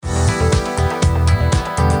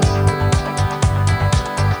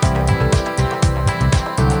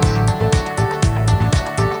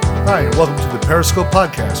Hi, and welcome to the Periscope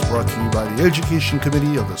Podcast, brought to you by the Education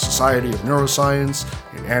Committee of the Society of Neuroscience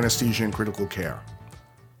in Anesthesia and Critical Care.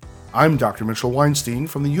 I'm Dr. Mitchell Weinstein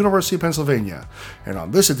from the University of Pennsylvania, and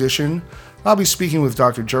on this edition, I'll be speaking with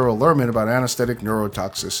Dr. Gerald Lerman about anesthetic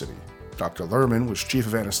neurotoxicity. Dr. Lerman was Chief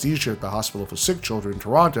of Anesthesia at the Hospital for Sick Children in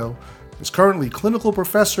Toronto, is currently Clinical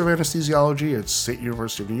Professor of Anesthesiology at State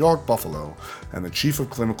University of New York, Buffalo, and the Chief of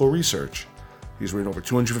Clinical Research. He's written over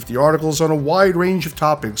 250 articles on a wide range of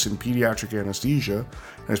topics in pediatric anesthesia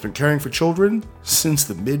and has been caring for children since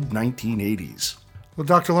the mid-1980s. Well,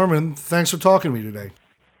 Dr. Lerman, thanks for talking to me today.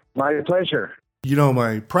 My pleasure. You know,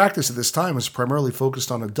 my practice at this time is primarily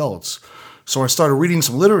focused on adults. So I started reading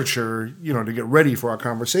some literature, to get ready for our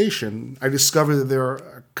conversation. I discovered that there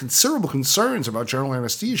are considerable concerns about general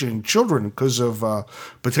anesthesia in children because of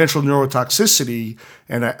potential neurotoxicity,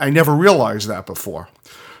 and I never realized that before.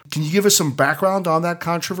 Can you give us some background on that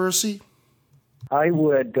controversy? I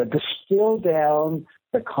would distill down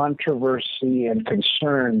the controversy and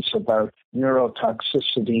concerns about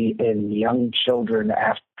neurotoxicity in young children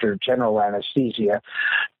after general anesthesia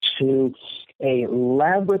to a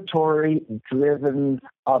laboratory-driven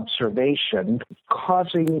observation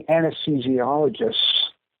causing anesthesiologists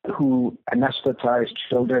who anesthetize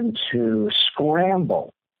children to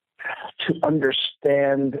scramble to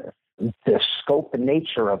understand the scope and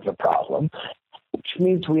nature of the problem, which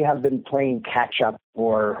means we have been playing catch-up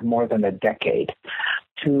for more than a decade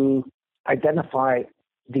to identify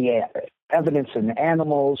the evidence in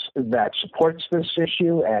animals that supports this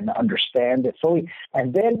issue and understand it fully,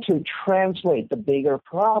 and then to translate the bigger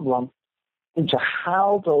problem into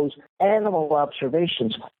how those animal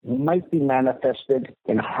observations might be manifested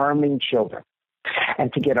in harming children,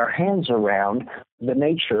 and to get our hands around the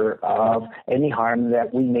nature of any harm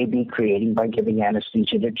that we may be creating by giving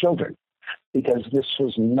anesthesia to children. Because this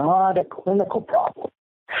was not a clinical problem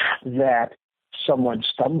that someone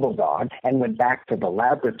stumbled on and went back to the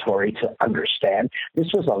laboratory to understand.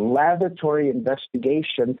 This was a laboratory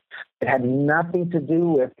investigation that had nothing to do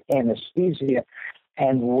with anesthesia.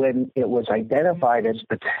 And when it was identified as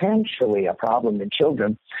potentially a problem in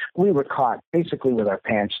children, we were caught basically with our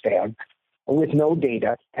pants down, with no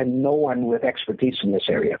data and no one with expertise in this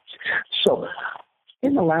area. So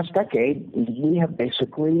in the last decade, we have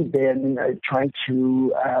basically been trying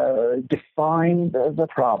to define the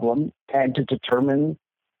problem and to determine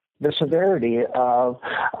the severity of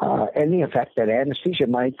any effect that anesthesia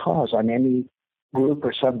might cause on any group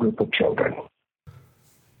or subgroup of children.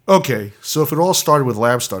 Okay, so if it all started with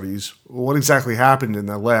lab studies, what exactly happened in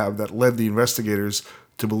the lab that led the investigators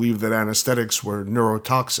to believe that anesthetics were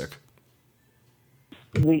neurotoxic?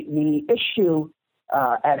 The issue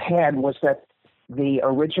at hand was that the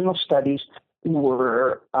original studies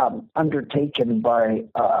were undertaken by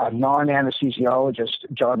a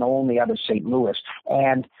non-anesthesiologist, John Olney, out of St. Louis.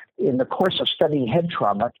 And in the course of studying head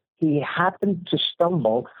trauma, he happened to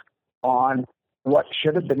stumble on what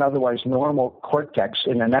should have been otherwise normal cortex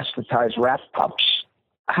in anesthetized rat pups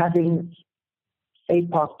having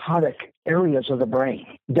apoptotic areas of the brain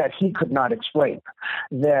that he could not explain.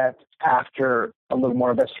 That after a little more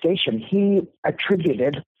investigation, he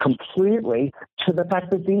attributed completely to the fact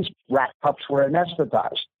that these rat pups were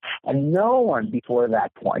anesthetized. And no one before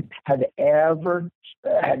that point had ever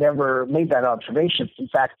made that observation. In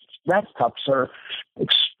fact, rat pups are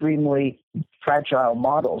extremely fragile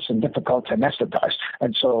models and difficult to anesthetize.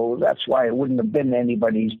 And so that's why it wouldn't have been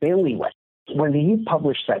anybody's bailiwick. When he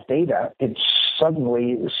published that data, it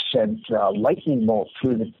suddenly sent lightning bolt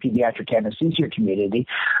through the pediatric anesthesia community,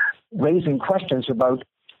 raising questions about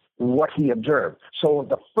what he observed. So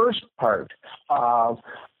the first part of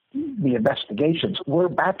the investigations were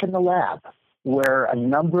back in the lab, where a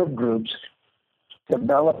number of groups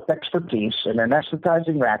developed expertise in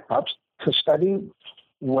anesthetizing rat pups to study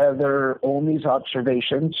whether Olney's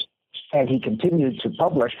observations, and he continued to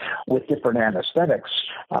publish with different anesthetics,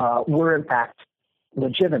 were in fact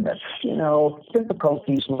legitimate.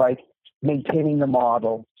 Difficulties like maintaining the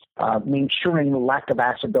model, ensuring the lack of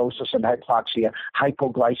acidosis and hypoxia,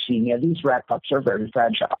 hypoglycemia. These rat pups are very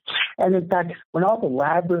fragile. And in fact, when all the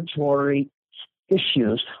laboratory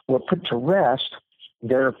issues were put to rest,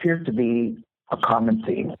 there appeared to be a common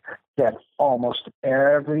theme that almost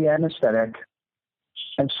every anesthetic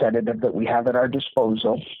and sedative that we have at our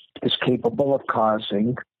disposal is capable of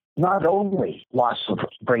causing not only loss of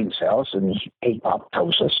brain cells and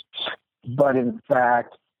apoptosis, but in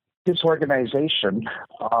fact disorganization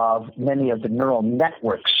of many of the neural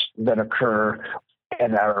networks that occur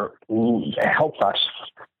and help us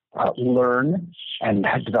learn and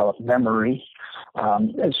develop memory,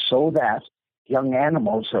 so that young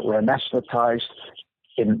animals that were anesthetized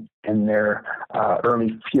in their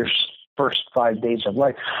early first 5 days of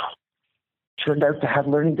life turned out to have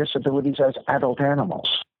learning disabilities as adult animals.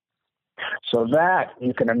 So that,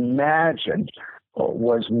 you can imagine,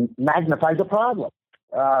 was magnified the problem.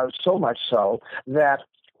 So much so that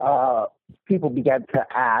people began to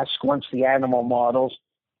ask, once the animal models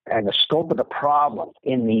and the scope of the problem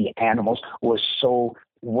in the animals was so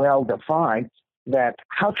well defined, that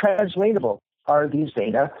how translatable are these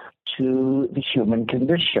data to the human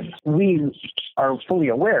condition? We are fully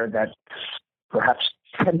aware that perhaps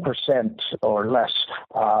 10% or less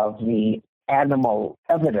of the animal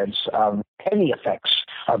evidence of any effects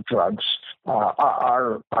of drugs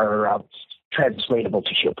are translatable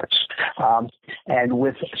to humans. And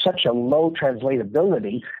with such a low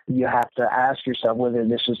translatability, you have to ask yourself whether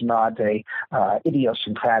this is not a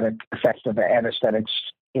idiosyncratic effect of the anesthetics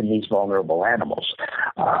in these vulnerable animals.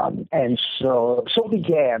 And so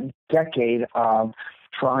began a decade of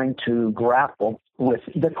trying to grapple with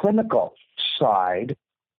the clinical side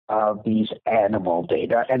of these animal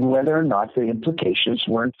data and whether or not the implications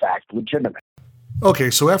were in fact legitimate.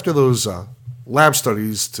 Okay, so after those lab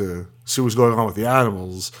studies to see what was going on with the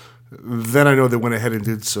animals, then I know they went ahead and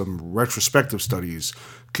did some retrospective studies.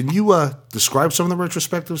 Can you describe some of the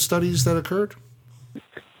retrospective studies that occurred?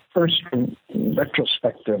 First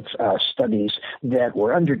retrospective studies that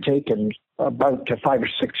were undertaken about 5 or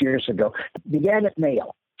 6 years ago began at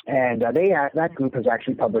Mayo. And that group has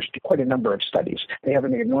actually published quite a number of studies. They have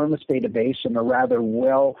an enormous database and a rather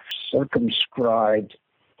well-circumscribed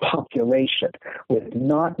population with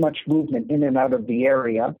not much movement in and out of the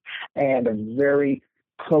area and a very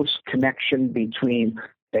close connection between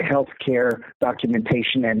the healthcare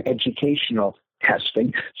documentation and educational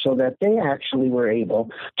testing, so that they actually were able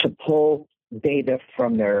to pull data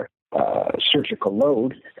from their surgical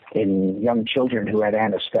load in young children who had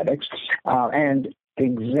anesthetics and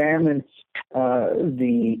examine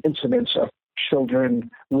the incidence of children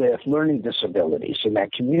with learning disabilities in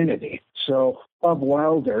that community. So Bob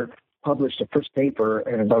Wilder published the first paper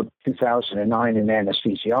in about 2009 in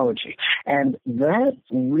anesthesiology. And that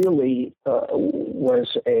really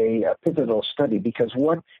was a pivotal study, because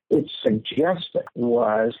what it suggested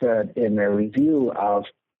was that in a review of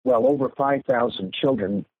over 5,000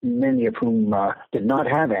 children, many of whom did not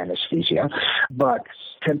have anesthesia, but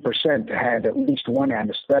 10% had at least one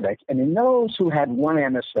anesthetic. And in those who had one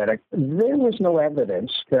anesthetic, there was no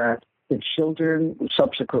evidence that the children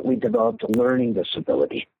subsequently developed a learning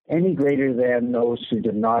disability any greater than those who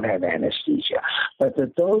did not have anesthesia. But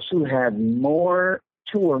that those who had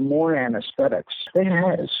two or more anesthetics, they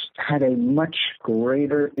had a much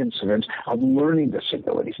greater incidence of learning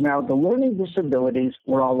disabilities. Now, the learning disabilities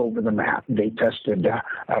were all over the map. They tested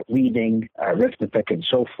reading, arithmetic, and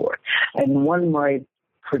so forth. And one might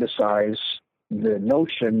criticize the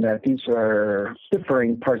notion that these are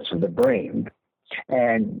differing parts of the brain.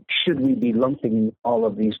 And should we be lumping all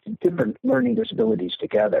of these different learning disabilities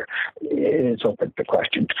together? It's open to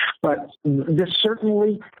question. But this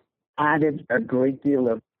certainly added a great deal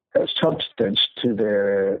of substance to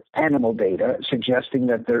the animal data, suggesting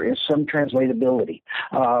that there is some translatability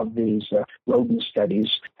of these rodent studies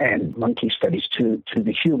and monkey studies to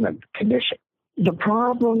the human condition. The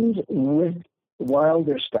problems with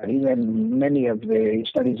Wilder studies and many of the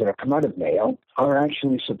studies that have come out of Mayo are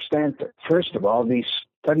actually substantive. First of all, these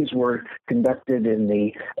studies were conducted in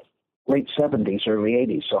the late 70s, early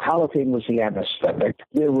 80s. So halothane was the anesthetic.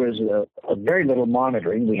 There was a very little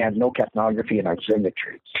monitoring. We had no capnography and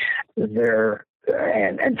oximetry.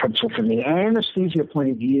 From the anesthesia point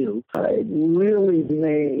of view, it really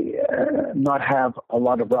may not have a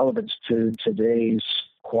lot of relevance to today's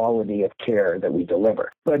quality of care that we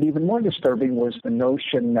deliver. But even more disturbing was the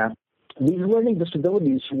notion that these learning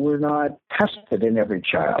disabilities were not tested in every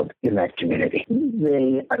child in that community.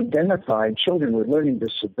 They identified children with learning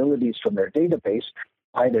disabilities from their database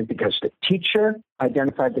either because the teacher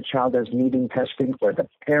identified the child as needing testing, or the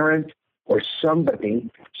parent or somebody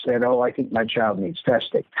said, I think my child needs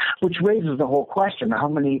testing, which raises the whole question,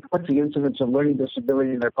 what's the incidence of learning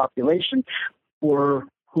disability in their population for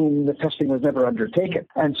whom the testing was never undertaken?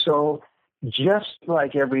 And so just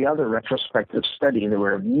like every other retrospective study, there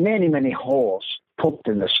were many, many holes poked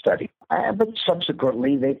in the study. But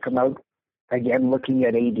subsequently, they've come out again looking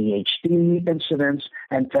at ADHD incidence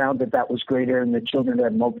and found that was greater in the children who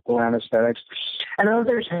had multiple anesthetics. And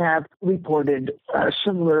others have reported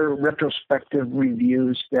similar retrospective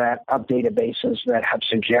reviews of databases that have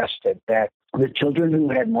suggested that the children who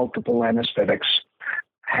had multiple anesthetics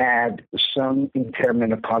had some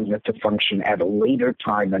impairment of cognitive function at a later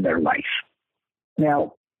time in their life.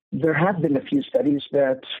 Now, there have been a few studies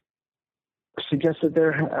that suggests that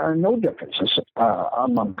there are no differences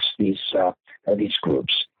amongst these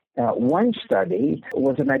groups. One study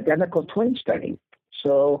was an identical twin study.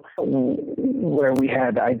 So where we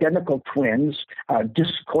had identical twins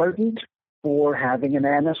discordant for having an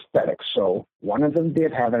anesthetic. So one of them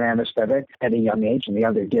did have an anesthetic at a young age and the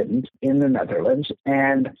other didn't in the Netherlands.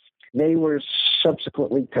 And they were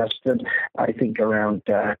subsequently tested, I think, around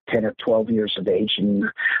 10 or 12 years of age in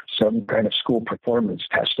some kind of school performance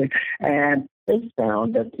testing. And they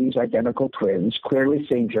found that these identical twins, clearly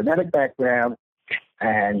same genetic background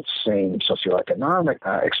and same socioeconomic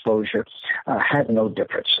exposure, had no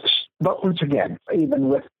differences. But once again, even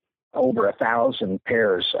with over 1,000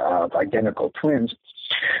 pairs of identical twins,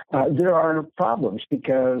 there are problems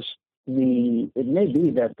because it may be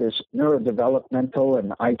that this neurodevelopmental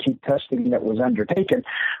and IQ testing that was undertaken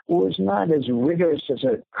was not as rigorous as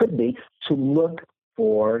it could be to look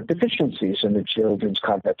for deficiencies in the children's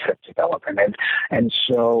cognitive development. And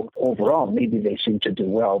so overall, maybe they seem to do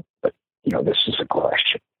well, but this is a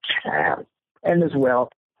question. And as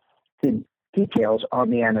well, the details on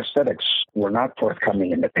the anesthetics were not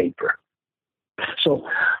forthcoming in the paper. So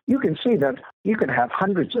you can see that you can have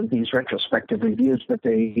hundreds of these retrospective reviews, but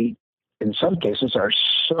they, in some cases, are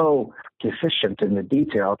so deficient in the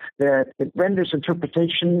detail that it renders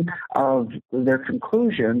interpretation of their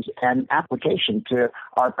conclusions and application to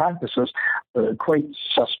our practices quite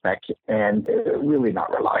suspect and really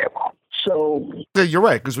not reliable. So yeah, you're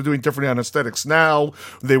right, because we're doing different anesthetics now.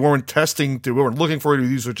 They weren't testing, they weren't looking for it.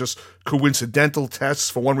 These are just coincidental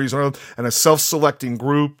tests for one reason or another, and a self-selecting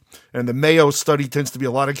group. And the Mayo study tends to be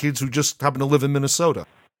a lot of kids who just happen to live in Minnesota.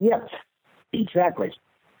 Yes, exactly.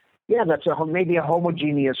 Yeah, that's maybe a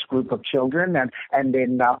homogeneous group of children, and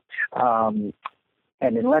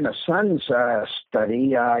in Lena Sun's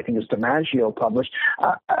study, I think it's DiMaggio published,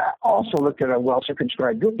 also looked at a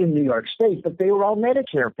well-circumscribed group in New York State, but they were all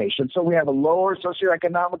Medicare patients. So we have a lower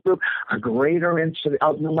socioeconomic group, a greater incidence,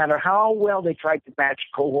 no matter how well they tried to match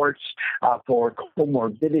cohorts for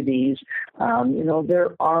comorbidities.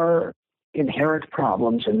 There are inherent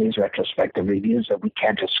problems in these retrospective reviews that we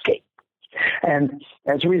can't escape. And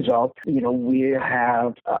as a result, we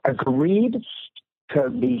have agreed to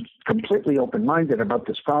be completely open-minded about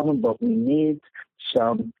this problem, but we need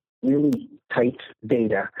some really tight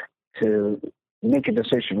data to make a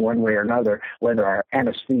decision one way or another whether our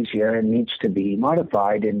anesthesia needs to be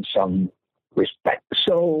modified in some respect.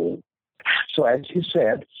 So as you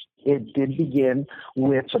said, it did begin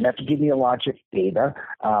with some epidemiologic data.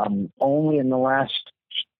 Only in the last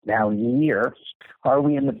year are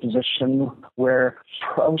we in the position where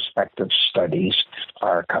prospective studies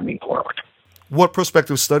are coming forward. What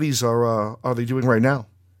prospective studies are they doing right now?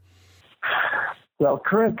 Well,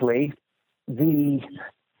 currently, the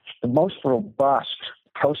most robust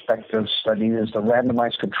prospective study is the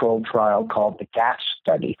randomized controlled trial called the GAS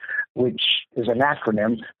study, which is an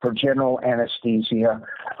acronym for general anesthesia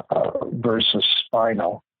versus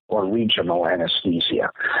spinal or regional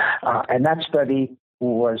anesthesia. And that study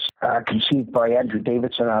was conceived by Andrew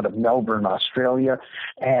Davidson out of Melbourne, Australia,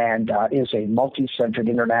 and is a multi-centered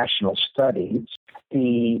international study.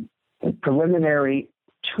 The preliminary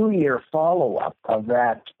 2-year follow-up of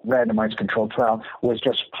that randomized controlled trial was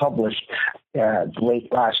just published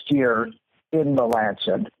late last year in The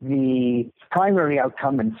Lancet. The primary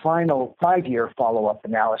outcome and final 5-year follow-up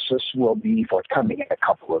analysis will be forthcoming in a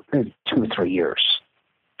couple of 2 or 3 years.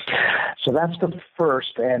 So that's the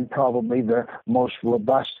first and probably the most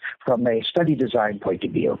robust from a study design point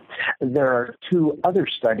of view. There are 2 other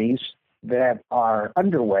studies that are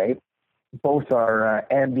underway. Both are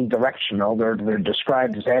ambidirectional. They're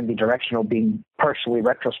described as ambidirectional, being partially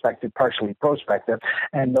retrospective, partially prospective,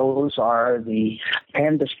 and those are the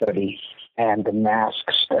PANDA study and the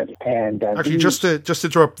SNACC study. And actually, just to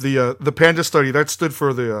interrupt, the PANDA study, that stood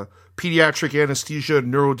for the Pediatric Anesthesia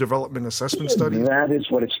Neurodevelopment Assessment Study? That is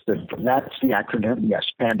what it stood for. That's the acronym, yes,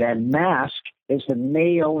 PANDA. And SNACC is the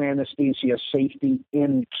Mayo Anesthesia Safety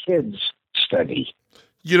in Kids study.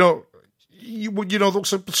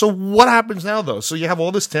 So what happens now, though? So you have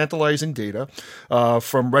all this tantalizing data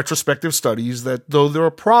from retrospective studies that, though there are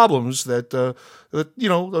problems that the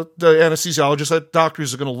anesthesiologists, that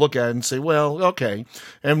doctors are going to look at and say, well, okay.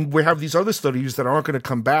 And we have these other studies that aren't going to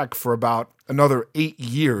come back for about another 8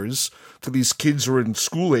 years to these kids who are in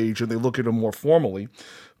school age, and they look at them more formally.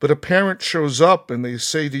 But a parent shows up and they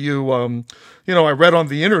say to you, I read on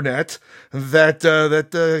the internet that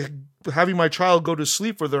having my child go to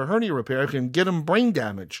sleep for their hernia repair can get them brain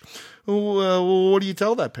damage. What do you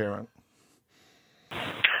tell that parent?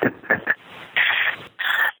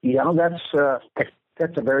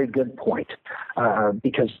 That's a very good point,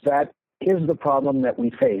 because that is the problem that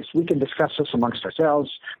we face. We can discuss this amongst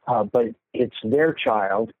ourselves, but it's their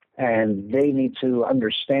child, and they need to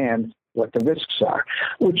understand what the risks are,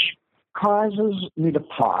 which causes me to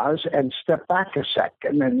pause and step back a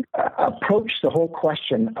second and approach the whole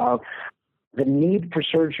question of the need for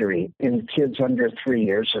surgery in kids under 3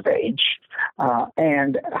 years of age,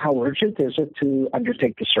 and how urgent is it to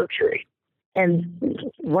undertake the surgery.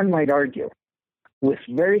 And one might argue, with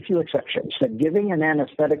very few exceptions, that giving an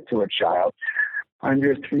anesthetic to a child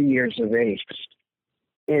under 3 years of age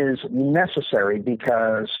is necessary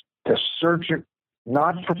because the surgeon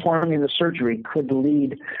not performing the surgery could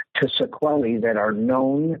lead to sequelae that are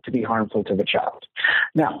known to be harmful to the child.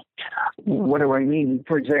 Now, what do I mean?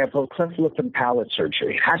 For example, cleft lip and palate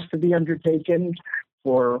surgery has to be undertaken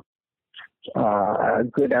for a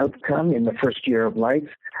good outcome in the first year of life.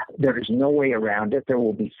 There is no way around it. There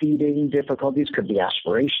will be feeding difficulties, could be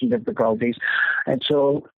aspiration difficulties, and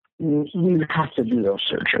so we have to do those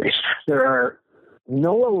surgeries. There are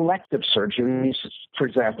no elective surgeries, for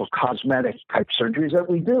example, cosmetic type surgeries that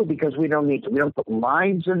we do because we don't need to. We don't put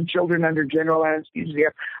lines in children under general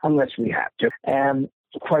anesthesia unless we have to. And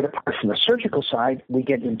quite apart from the surgical side, we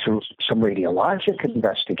get into some radiologic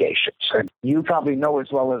investigations. And you probably know as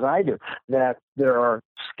well as I do that there are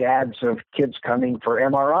scads of kids coming for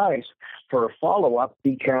MRIs for a follow-up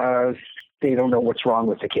because they don't know what's wrong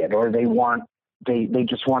with the kid, or they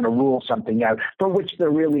just want to rule something out for which there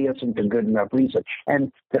really isn't a good enough reason.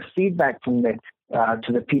 And the feedback from the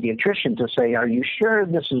to the pediatrician to say, are you sure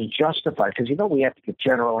this is justified? Because, we have to get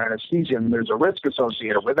general anesthesia and there's a risk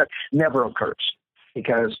associated with it, never occurs.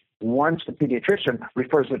 Because once the pediatrician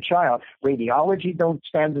refers the child, radiology don't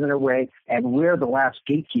stand in their way, and we're the last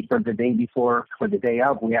gatekeeper the day before or the day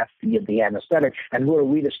of. We have to give the anesthetic, and who are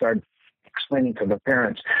we to start explaining to the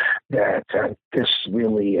parents that this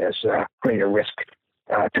really is a greater risk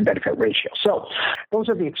to benefit ratio. So those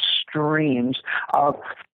are the extremes of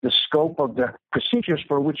the scope of the procedures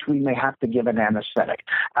for which we may have to give an anesthetic,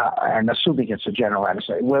 and assuming it's a general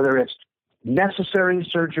anesthetic. Whether it's necessary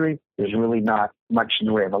surgery, there's really not much in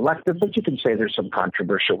the way of elective, but you can say there's some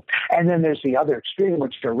controversial. And then there's the other extreme,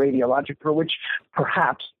 which are radiologic, for which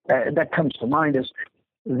perhaps that comes to mind as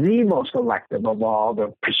the most elective of all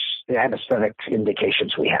the anesthetic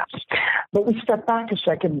indications we have. But we step back a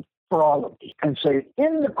second for all of these and say,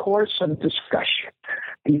 in the course of discussion,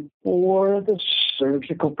 before the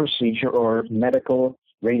surgical procedure or medical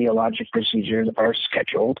radiologic procedures are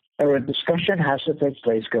scheduled, or a discussion has to take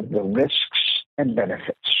place of the risks and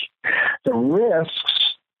benefits. The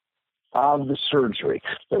risks of the surgery,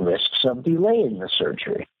 the risks of delaying the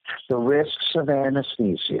surgery, the risks of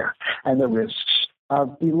anesthesia, and the risks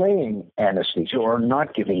of delaying anesthesia or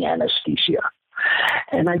not giving anesthesia.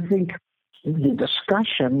 And I think the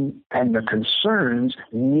discussion and the concerns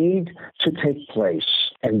need to take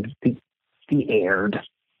place and be aired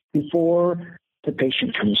before the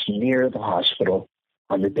patient comes near the hospital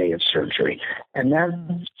on the day of surgery. And that,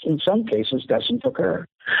 in some cases, doesn't occur.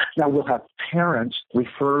 Now, we'll have parents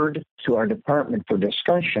referred to our department for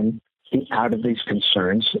discussion out of these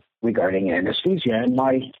concerns regarding anesthesia. And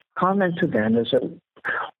my comment to them is that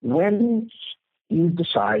when you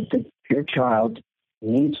decide that your child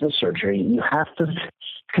needs the surgery, you have to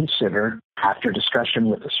consider, after discussion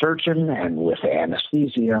with the surgeon and with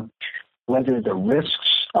anesthesia, whether the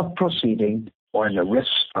risks of proceeding or the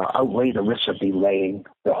risks outweigh the risks of delaying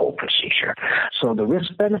the whole procedure. So the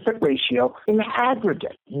risk-benefit ratio in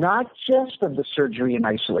aggregate, not just of the surgery in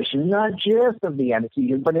isolation, not just of the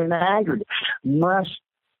anesthesia, but in aggregate,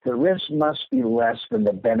 the risk must be less than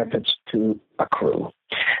the benefits to accrue.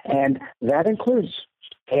 And that includes,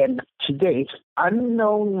 and to date,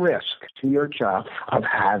 unknown risk to your child of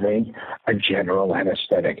having a general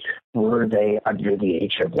anesthetic were they under the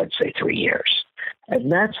age of, let's say, 3 years. And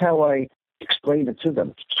that's how I explain it to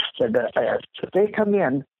them. That if they come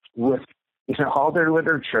in with all their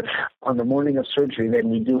literature on the morning of surgery, then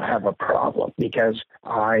we do have a problem because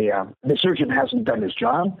the surgeon hasn't done his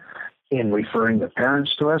job in referring the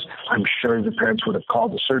parents to us. I'm sure the parents would have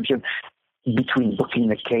called the surgeon between booking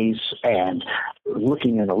the case and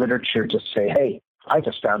looking in the literature to say, hey, I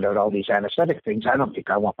just found out all these anesthetic things. I don't think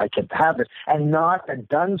I want my kid to have this, and not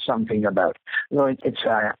done something about it. It's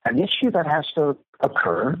an issue that has to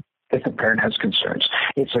occur if the parent has concerns.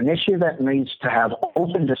 It's an issue that needs to have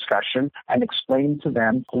open discussion and explain to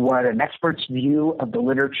them what an expert's view of the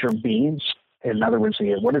literature means. In other words,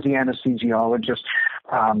 what is the anesthesiologist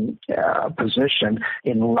position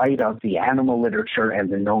in light of the animal literature and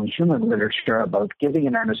the known human literature about giving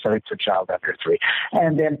an anesthetic to a child under 3.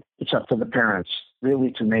 And then it's up to the parents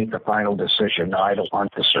really to make the final decision. No, I don't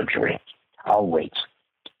want the surgery. I'll wait.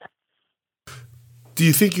 Do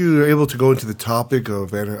you think you're able to go into the topic of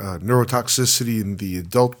neurotoxicity in the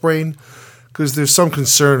adult brain? Because there's some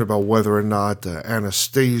concern about whether or not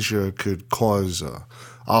anesthesia could cause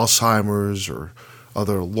Alzheimer's or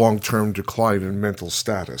other long-term decline in mental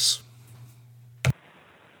status.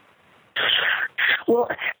 Well,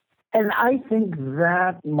 and I think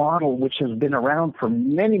that model, which has been around for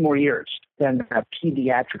many more years than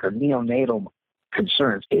pediatric or neonatal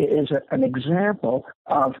concerns, is an example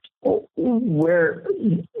of where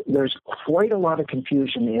there's quite a lot of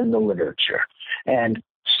confusion in the literature. And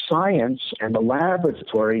science and the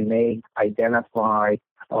laboratory may identify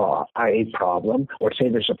a problem or say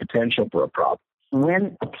there's a potential for a problem.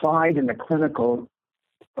 When applied in the clinical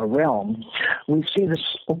realm, we see this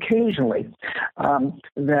occasionally,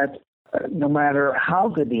 that no matter how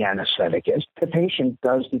good the anesthetic is, the patient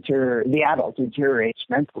does deteriorate, the adult deteriorates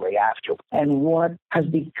mentally after. And what has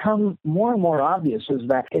become more and more obvious is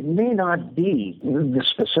that it may not be the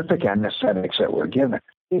specific anesthetics that were given.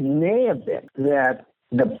 It may have been that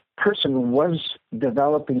the person was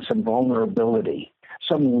developing some vulnerability,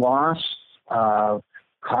 some loss of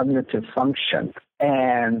cognitive function,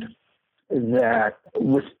 and that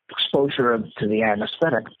with exposure to the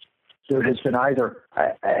anesthetic, there has been either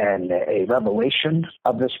a revelation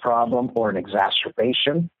of this problem or an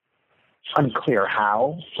exacerbation, unclear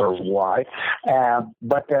how or why,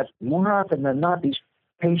 but that more often than not, these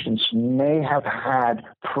patients may have had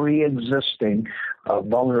pre-existing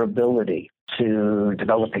vulnerability to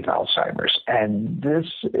developing Alzheimer's. And this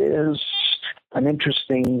is an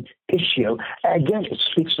interesting issue. Again, it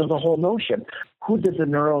speaks to the whole notion. Who did the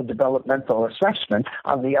neurodevelopmental assessment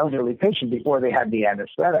on the elderly patient before they had the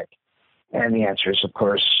anesthetic? And the answer is, of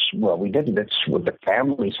course, well, we didn't. It's what the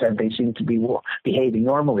family said. They seem to be behaving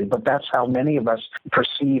normally. But that's how many of us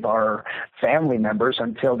perceive our family members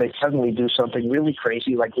until they suddenly do something really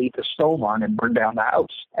crazy, like leave the stove on and burn down the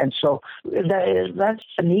house. And so that's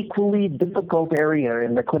an equally difficult area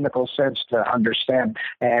in the clinical sense to understand.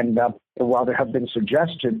 And while there have been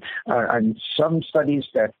suggestions on some studies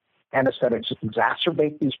that anesthetics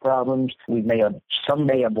exacerbate these problems, some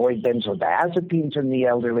may avoid benzodiazepines in the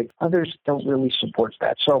elderly. Others don't really support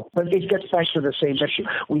that. So, but it gets back to the same issue.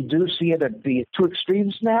 We do see it at the two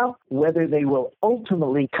extremes now. Whether they will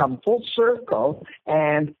ultimately come full circle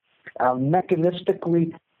and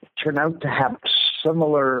mechanistically turn out to have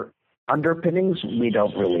similar underpinnings, we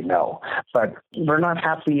don't really know. But we're not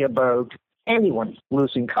happy about anyone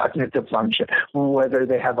losing cognitive function, whether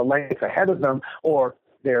they have a life ahead of them or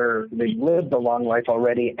they've lived a long life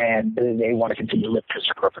already and they want to continue to live because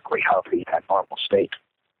they're perfectly healthy in that normal state.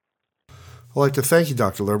 I'd like to thank you,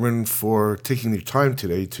 Dr. Lerman, for taking the time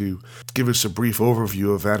today to give us a brief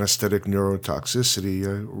overview of anesthetic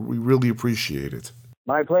neurotoxicity. We really appreciate it.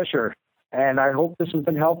 My pleasure, and I hope this has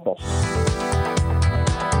been helpful.